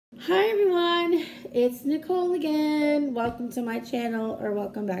Hi everyone, it's Nicole again. Welcome to my channel, or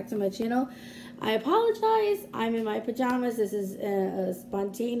welcome back to my channel. I apologize, I'm in my pajamas. This is a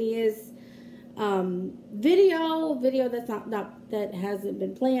spontaneous video that's not that hasn't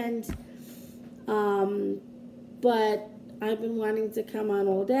been planned. But I've been wanting to come on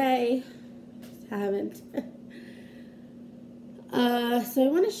all day. Just haven't. So I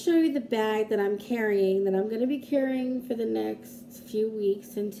want to show you the bag that I'm carrying, that I'm going to be carrying for the next few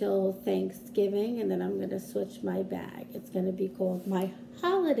weeks until Thanksgiving, and then I'm going to switch my bag. It's going to be called my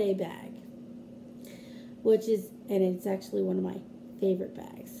holiday bag, and it's actually one of my favorite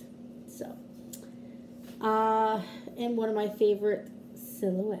bags. So, and one of my favorite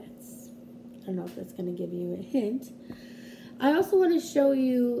silhouettes. I don't know if that's going to give you a hint. I also want to show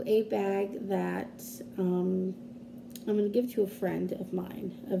you a bag that, I'm going to give to a friend of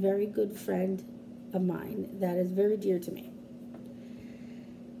mine, a very good friend of mine that is very dear to me.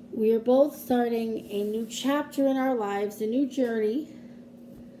 We are both starting a new chapter in our lives, a new journey,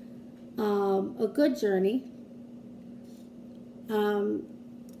 a good journey, and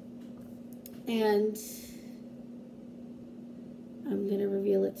I'm going to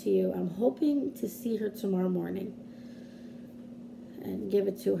reveal it to you. I'm hoping to see her tomorrow morning and give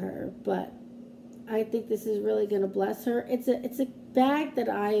it to her, but I think this is really going to bless her. It's a bag that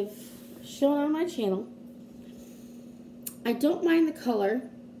I've shown on my channel. I don't mind the color.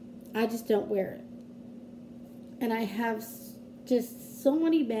 I just don't wear it. And I have just so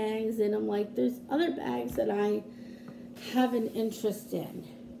many bags, and I'm like, there's other bags that I have an interest in,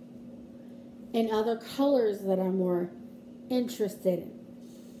 and other colors that I'm more interested in.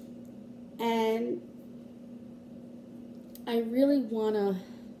 And I really want to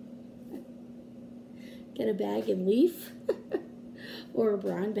get a bag in leaf or a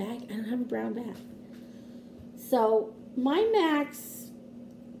brown bag. I don't have a brown bag. So my max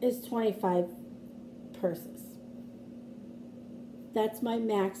is 25 purses. That's my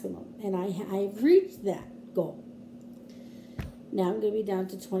maximum, and I've reached that goal. Now I'm going to be down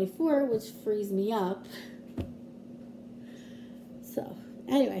to 24, which frees me up. So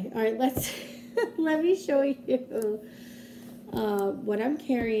anyway, all right, let me show you what I'm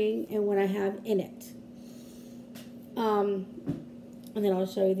carrying and what I have in it. And then I'll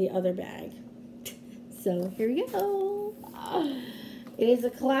show you the other bag. So here we go. It is a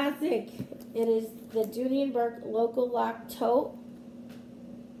classic. It is the Dooney and Bourke Local Lock Tote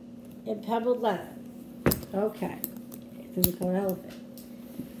in pebbled leather. Okay. This is the color elephant.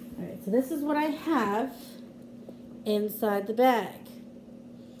 Alright, so this is what I have inside the bag.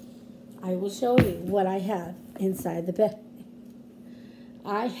 I will show you what I have inside the bag.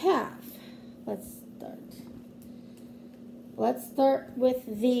 I have, Let's start with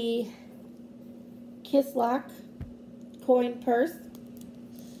the Kiss Lock coin purse,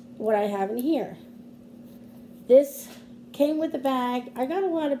 what I have in here. This came with the bag. I got a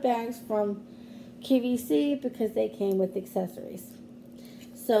lot of bags from QVC because they came with accessories.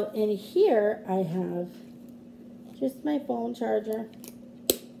 So in here I have just my phone charger.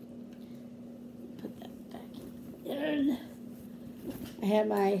 Put that back in. I have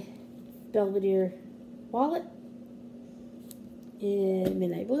my Belvedere wallet in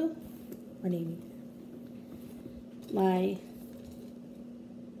midnight blue or navy. My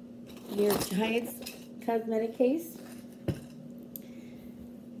New York Giants cosmetic case.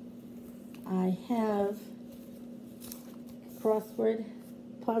 I have a crossword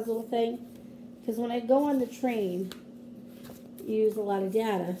puzzle thing, because when I go on the train, you use a lot of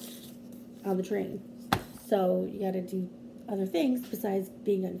data on the train, so you got to do other things besides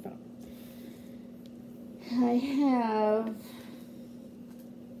being on the phone. I have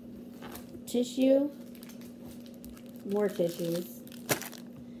tissue, more tissues.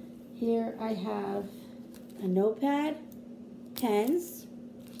 Here I have a notepad, pens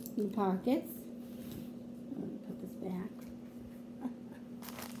in the pockets. Let me put this back.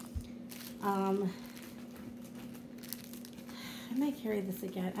 I might carry this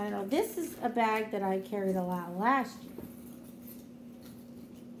again. I don't know. This is a bag that I carried a lot last year.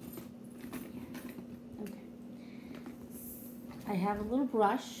 Okay. I have a little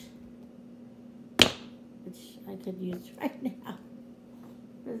brush, which I could use right now.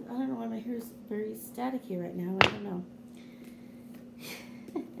 I don't know why my hair is very staticky right now. I don't know.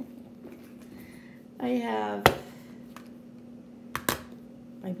 I have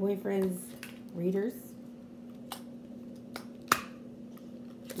my boyfriend's readers,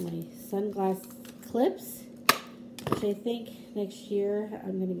 my sunglass clips, which I think next year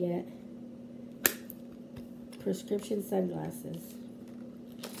I'm going to get prescription sunglasses.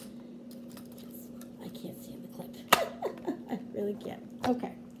 I can't see in the clip. I really can't.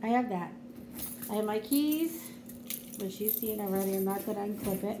 Okay. I have that. I have my keys, which you've seen already. I'm not going to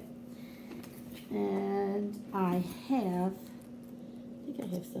unclip it. And I have, I think I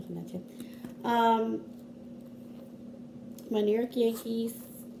have stuff in that too. My New York Yankees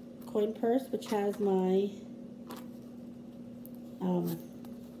coin purse, which has my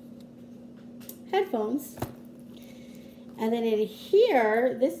headphones. And then in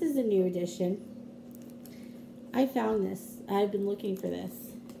here, this is a new addition. I found this. I've been looking for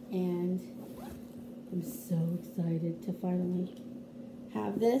this. And I'm so excited to finally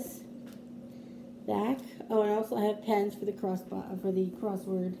have this back. Oh, and I also have pens for the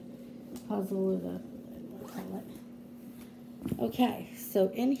crossword puzzle, or the, what do I call it? Okay, so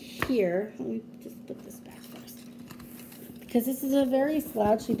in here, let me just put this back first. Because this is a very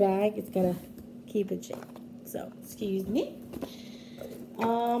slouchy bag, it's got to keep it shape. So, excuse me.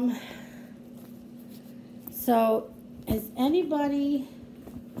 So, has anybody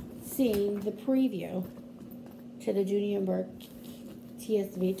seen the preview to the Dooney and Bourke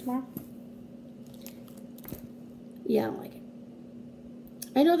TSV tomorrow? Yeah, I don't like it.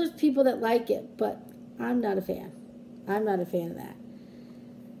 I know there's people that like it, but I'm not a fan. I'm not a fan of that.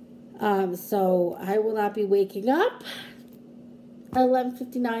 So I will not be waking up at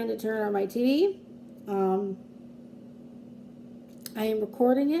 11:59 to turn on my TV. I am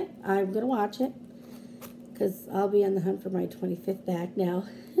recording it. I'm going to watch it because I'll be on the hunt for my 25th bag now.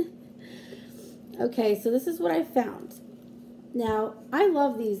 Okay, so this is what I found. Now, I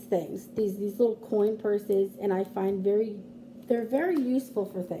love these things, these little coin purses, and I find they're very useful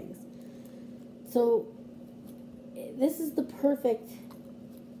for things. So, this is the perfect,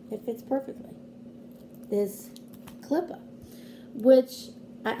 it fits perfectly, this clip-up, which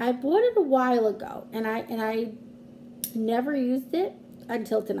I bought it a while ago, and I never used it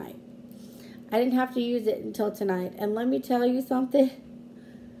until tonight. I didn't have to use it until tonight, and let me tell you something,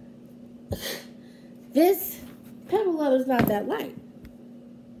 this pebble leather's not that light.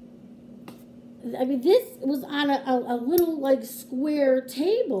 I mean, this was on a little, like, square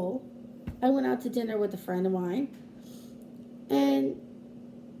table. I went out to dinner with a friend of mine, and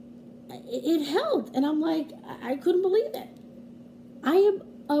it held, and I'm like, I couldn't believe it. I am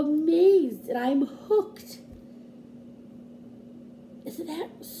amazed, and I'm hooked. Isn't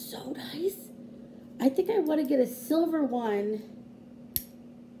that so nice? I think I want to get a silver one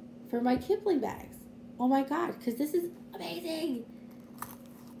for my Kipling bags. Oh my God, because this is amazing.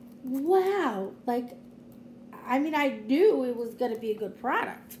 Wow. Like, I mean, I knew it was going to be a good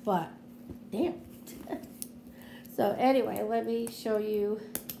product, but damn. So anyway, let me show you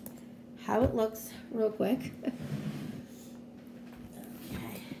how it looks real quick.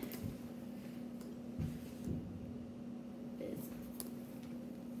 Okay.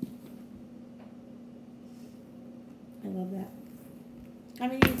 I love that. I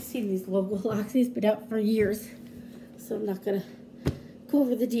mean, you've seen these logo locks. These have been out for years, so I'm not going to go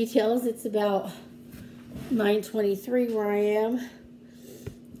over the details. It's about 9:23 where I am.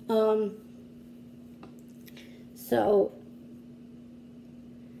 So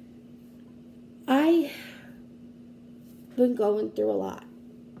I've been going through a lot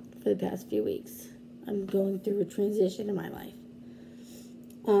for the past few weeks. I'm going through a transition in my life.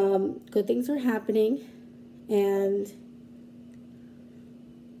 Good things are happening, and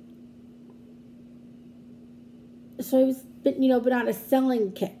so I was, been on a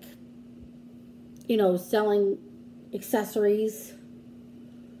selling kick. Selling accessories.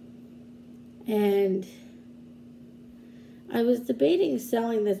 And I was debating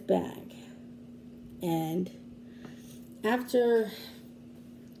selling this bag. And after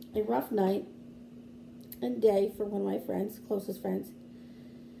a rough night and day for one of my friends, closest friends,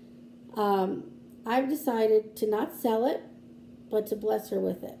 I've decided to not sell it, but to bless her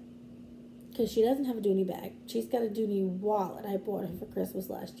with it. Because she doesn't have a Dooney bag. She's got a Dooney wallet I bought her for Christmas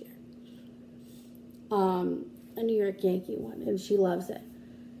last year. A New York Yankee one, and she loves it.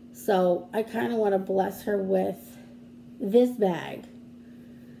 So I kind of want to bless her with this bag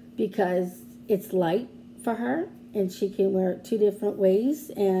because it's light for her, and she can wear it 2 different ways,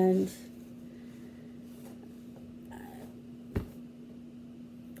 and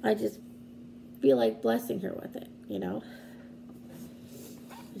I just feel like blessing her with it,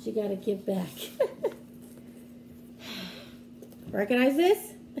 She got to give back. Recognize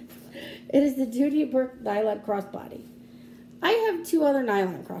this? It is the Dooney and Bourke nylon crossbody. I have 2 other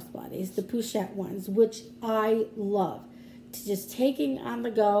nylon crossbodies, the Pouchette ones, which I love. To just taking on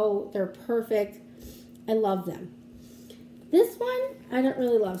the go, they're perfect. I love them. This one, I don't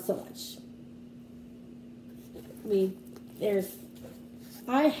really love so much. I mean,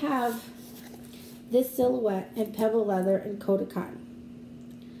 I have this silhouette in pebble leather and coated cotton.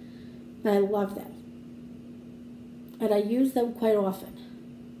 And I love them. And I use them quite often.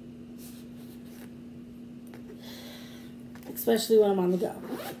 Especially when I'm on the go.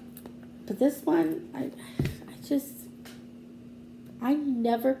 But this one, I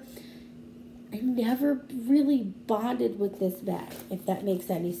never really bonded with this bag, if that makes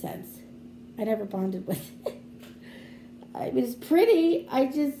any sense. I never bonded with it. I mean, it's pretty.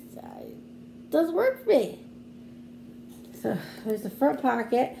 It doesn't work for me. So, there's the front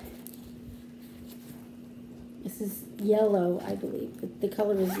pocket. This is yellow, I believe. The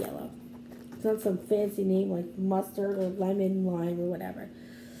color is yellow. It's not some fancy name like mustard or lemon, lime, or whatever.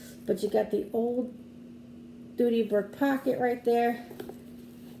 But you got the old Dooney and Bourke pocket right there.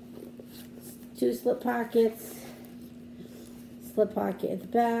 2 slip pockets. Slip pocket at the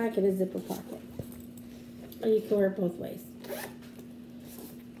back and a zipper pocket. Or you can wear it both ways.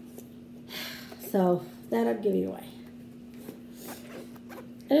 So, that I'm giving away.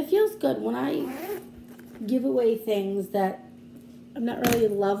 And it feels good when I give away things that I'm not really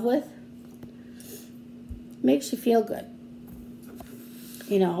in love with. It makes you feel good.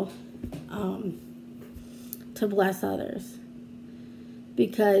 You know, to bless others.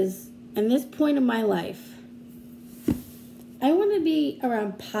 Because in this point of my life, I want to be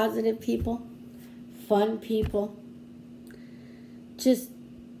around positive people, fun people, just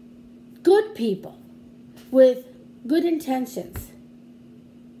good people with good intentions.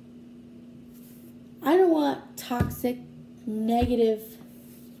 I don't want toxic, negative,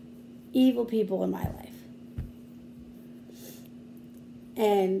 evil people in my life.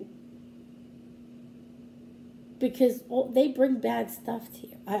 And because they bring bad stuff to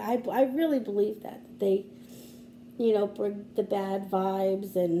you. I really believe that. They, you know, bring the bad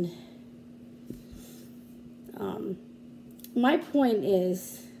vibes. And my point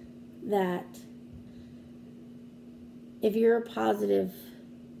is that if you're a positive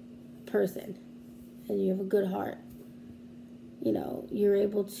person and you have a good heart, you know, you're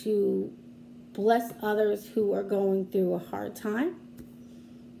able to bless others who are going through a hard time,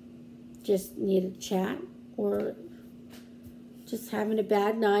 just need a chat, or just having a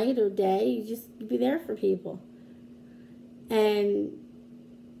bad night or day. You just be there for people. And,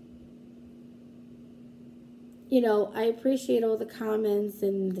 you know, I appreciate all the comments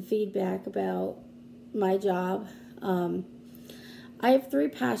and the feedback about my job. I have 3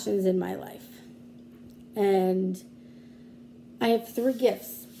 passions in my life. And I have 3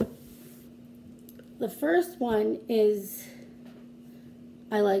 gifts. The first one is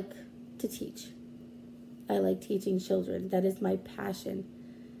I like to teach. I like teaching children. That is my passion.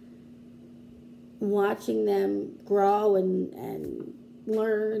 Watching them grow and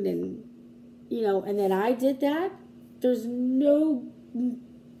learn, and, you know, and then I did that. There's no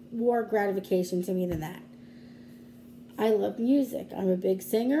more gratification to me than that. I love music. I'm a big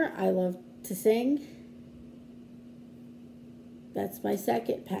singer. I love to sing. That's my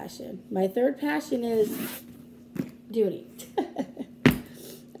second passion. My third passion is Dooney.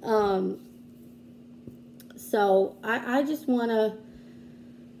 So I just want to,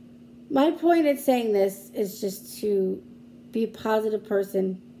 my point in saying this is just to be a positive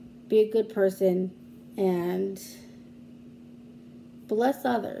person, be a good person, and bless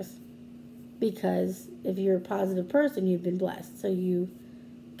others. Because if you're a positive person, you've been blessed. So you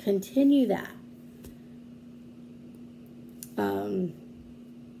continue that.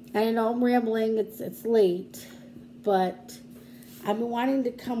 I know I'm rambling, it's late, but I've been wanting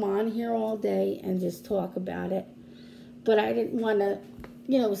to come on here all day and just talk about it. But I didn't want to,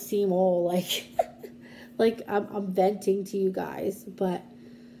 you know, seem all like, like I'm venting to you guys. But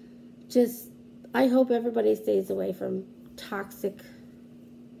just, I hope everybody stays away from toxic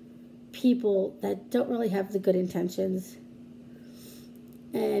people that don't really have the good intentions.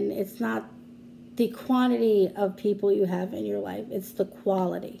 And it's not the quantity of people you have in your life, it's the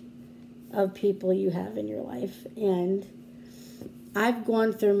quality of people you have in your life. And I've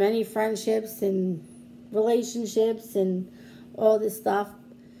gone through many friendships and relationships and all this stuff,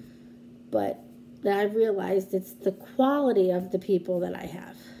 but I've realized it's the quality of the people that I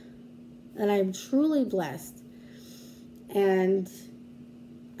have. And I'm truly blessed. And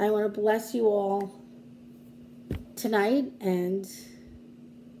I want to bless you all tonight, and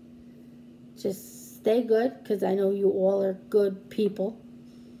just stay good, because I know you all are good people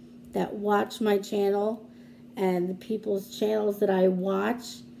that watch my channel, and the people's channels that I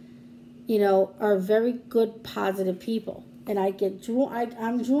watch, you know, are very good, positive people, and I get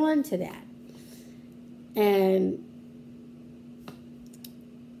I'm drawn to that. And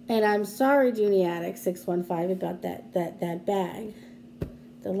I'm sorry, Dooney Addict 615, about that bag.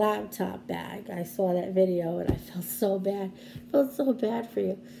 The laptop bag. I saw that video and I felt so bad. I felt so bad for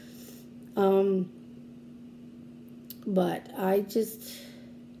you. But I just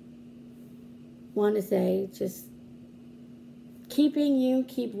want to say, just keep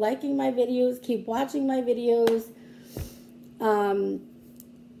liking my videos, keep watching my videos.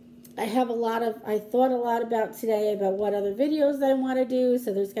 I thought a lot about today about what other videos I want to do,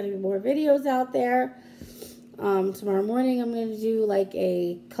 so there's going to be more videos out there. Tomorrow morning I'm going to do like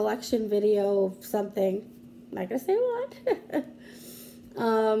a collection video of something. I'm not going to say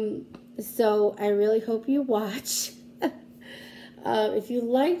what. So I really hope you watch. If you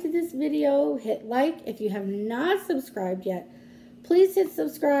liked this video, hit like. If you have not subscribed yet, please hit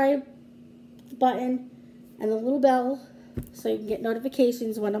subscribe button and the little bell so you can get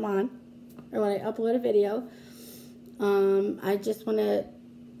notifications when I'm on or when I upload a video. I just want to,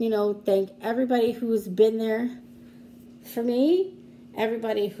 thank everybody who's been there for me,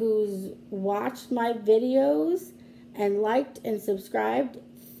 everybody who's watched my videos and liked and subscribed.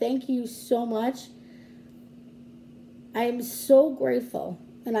 Thank you so much. I am so grateful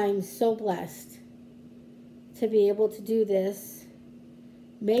and I am so blessed to be able to do this,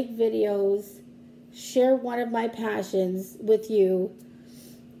 make videos, share one of my passions with you,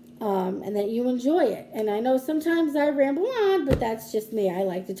 and that you enjoy it. And I know sometimes I ramble on, but that's just me. I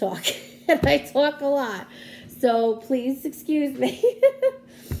like to talk, and I talk a lot. So please excuse me.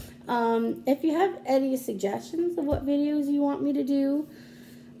 If you have any suggestions of what videos you want me to do,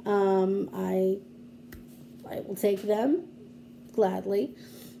 I will take them gladly.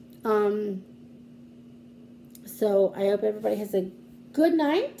 So I hope everybody has a good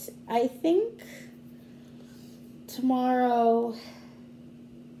night. I think tomorrow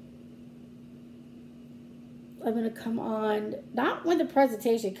I'm going to come on, not when the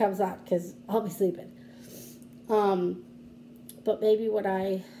presentation comes out because I'll be sleeping, but maybe when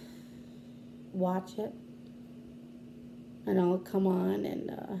I watch it, and I'll come on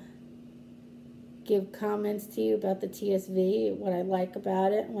and give comments to you about the TSV, what I like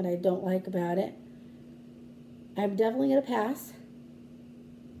about it, what I don't like about it. I'm definitely going to pass.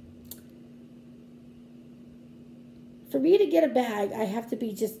 For me to get a bag, I have to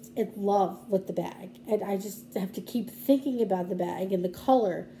be just in love with the bag. And I just have to keep thinking about the bag and the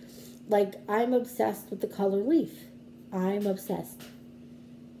color. Like, I'm obsessed with the color leaf. I'm obsessed.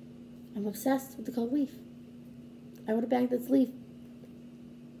 I'm obsessed with the color leaf. I want a bag that's leaf.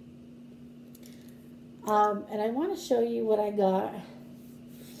 And I want to show you what I got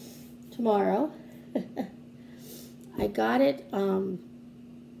tomorrow. I got it, it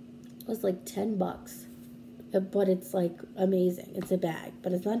was like $10, but it's like amazing. It's a bag,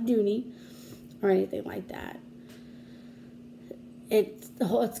 but it's not Dooney or anything like that. It's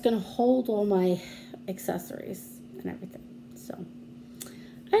going to hold all my accessories and everything. So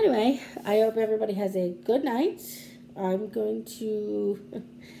anyway, I hope everybody has a good night. I'm going to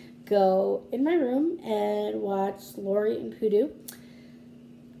go in my room and watch Lori and Poodoo.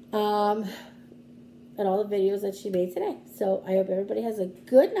 And all the videos that she made today. So I hope everybody has a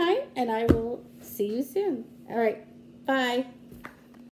good night, and I will see you soon. All right. Bye.